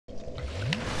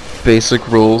basic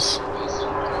rules.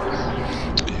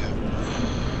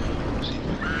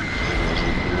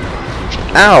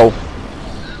 Ow!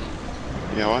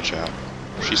 Yeah, watch out.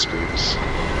 She spooks.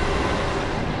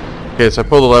 Okay, so I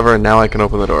pull the lever and now I can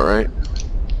open the door, right?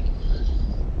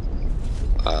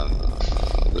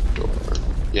 The door.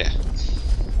 Yeah.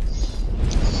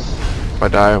 If I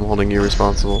die, I'm holding you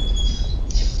responsible.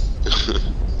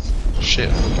 Shit,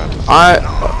 I'm about to...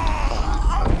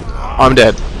 I'm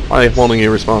dead. I'm holding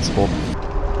you responsible.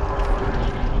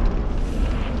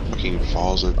 Fucking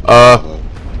falls in...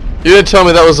 You didn't tell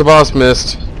me that was the boss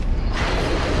mist.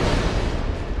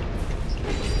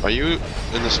 Are you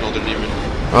in the Smolder Demon?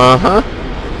 Uh-huh.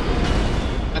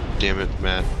 God damn it,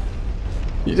 Matt.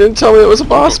 You didn't tell me it was a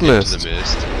boss Go into mist. the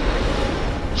mist.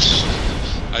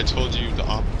 I told you the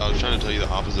I was trying to tell you the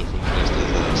opposite from the mist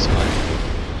is the sky.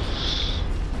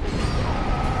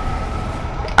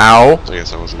 Ow. I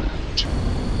guess I wasn't too...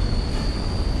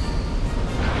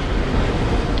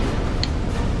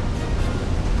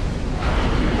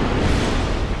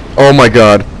 Oh my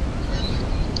god.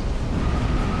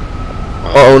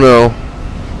 Oh no.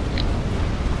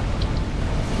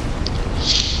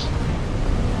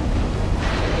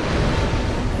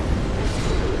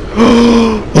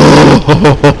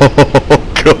 Oh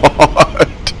god.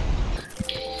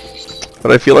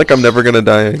 But I feel like I'm never gonna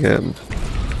die again.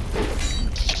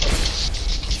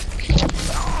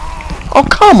 Oh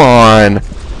come on.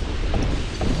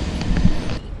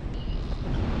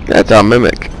 That's a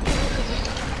mimic.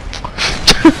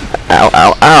 Ow,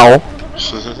 ow, ow.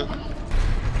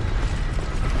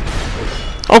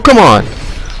 Oh, come on.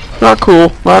 Not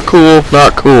cool, not cool,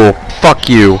 not cool. Fuck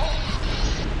you.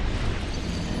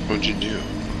 What'd you do?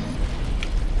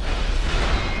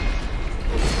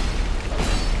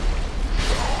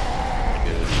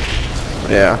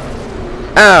 Yeah.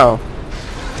 Ow.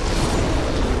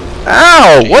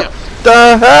 Ow! What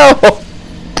the hell?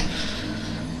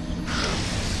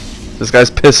 This guy's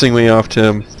pissing me off,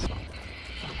 Tim.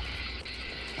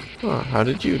 Oh, how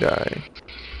did you die?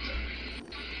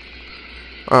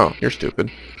 Oh, you're stupid.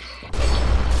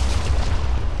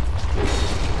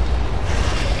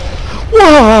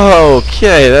 Whoa!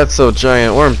 Okay, that's so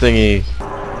giant worm thingy.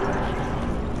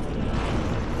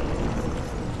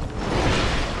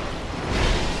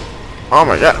 Oh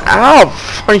my god! Ow!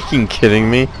 Fucking kidding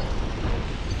me?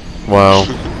 Wow.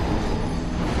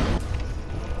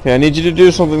 Okay, I need you to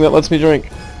do something that lets me drink.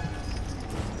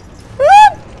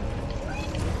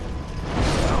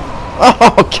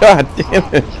 Oh god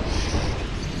damn it!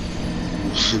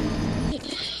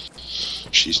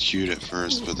 She's cute at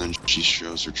first, but then she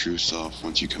shows her true self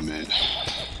once you commit.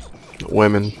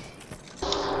 Women.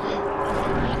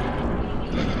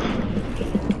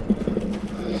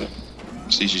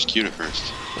 See, she's cute at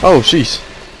first. Oh jeez.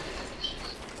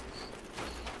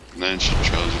 And then she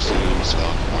shows her true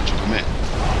self once you commit.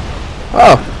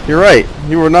 Oh, you're right.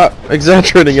 You were not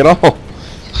exaggerating at all.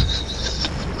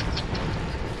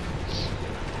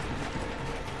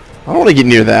 I don't want to get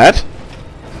near that.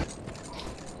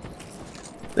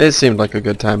 It seemed like a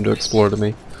good time to explore to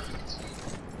me.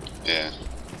 Yeah.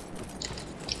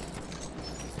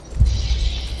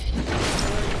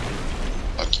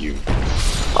 Fuck you.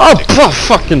 Oh,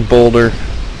 fucking boulder.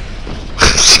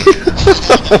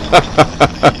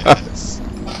 Yes.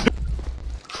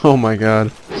 Oh my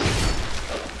god.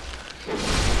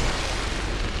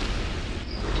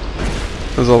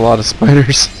 There's a lot of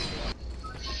spiders.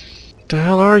 What the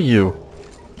hell are you?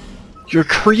 You're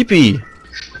creepy.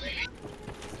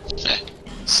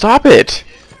 Stop it.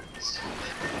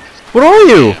 What are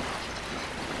you?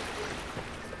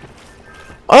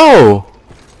 Oh.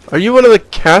 Are you one of the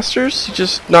casters? You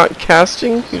just not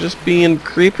casting? You're just being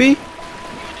creepy?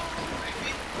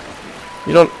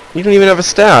 You don't even have a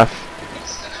staff.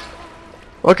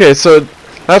 Okay, so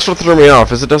that's what threw me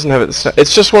off, is it doesn't have it.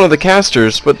 It's just one of the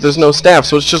casters, but there's no staff,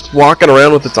 so it's just walking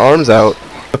around with its arms out.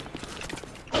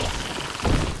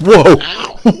 Whoa!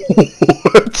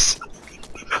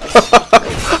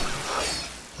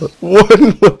 What?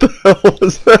 What the hell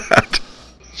was that?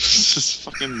 This is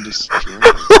fucking destroying.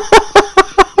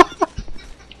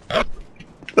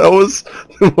 That was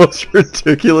the most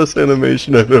ridiculous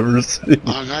animation I've ever seen.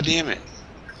 Oh god damn it.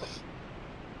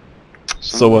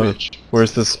 Son So, of a bitch.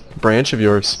 where's this branch of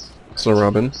yours, Sir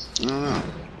Robin? I don't know.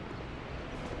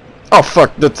 Oh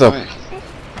fuck, that's a... Wait.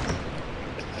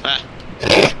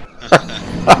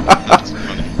 That's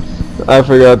funny. I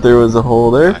forgot there was a hole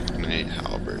there. Actinate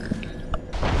halberd.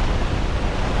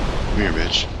 Come here,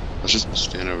 bitch. Let's just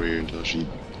stand over here until she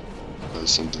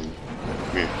does something.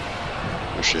 Come here.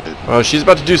 Oh shit. Oh, she's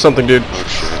about to do something, dude.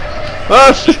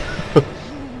 Oh shit.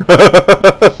 Ah!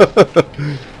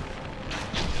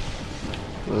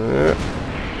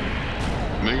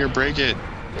 break it.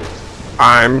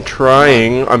 I'm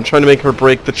trying. I'm trying to make her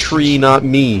break the tree, not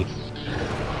me.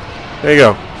 There you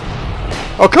go.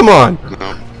 Oh, come on!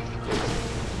 No.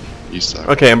 You suck.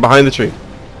 Okay, I'm behind the tree.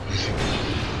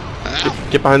 Ow.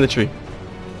 Get behind the tree.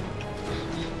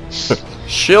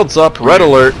 Shields up, red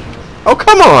alert. Oh,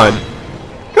 come on!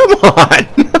 Come on!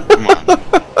 Come on.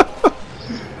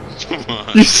 Come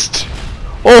on. You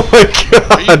oh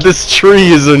my god, this tree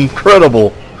is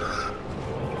incredible!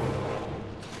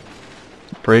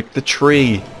 Break the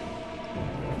tree.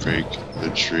 Break the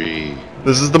tree.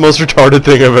 This is the most retarded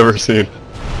thing I've ever seen.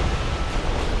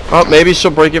 Oh, maybe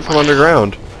she'll break it from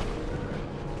underground.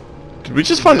 Did we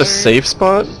just find a safe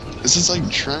spot? This is like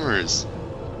Tremors.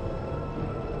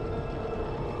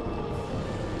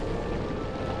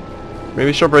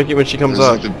 Maybe she'll break it when she comes This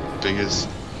is up. like the biggest.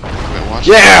 Wait, watch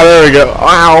Yeah, there we go.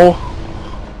 Ow!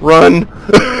 Run!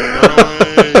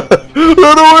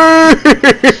 Run away!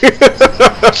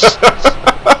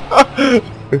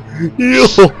 Heal!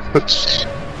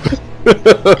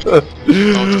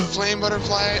 Oh, the flame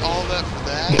butterfly, all that for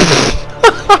that?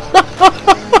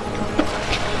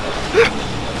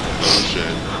 Oh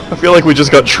shit. I feel like we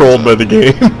just got trolled by the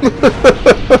game.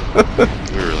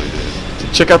 We really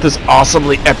did. Check out this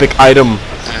awesomely epic item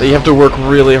that you have to work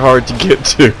really hard to get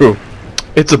to.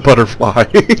 It's a butterfly.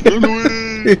 Run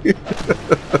away!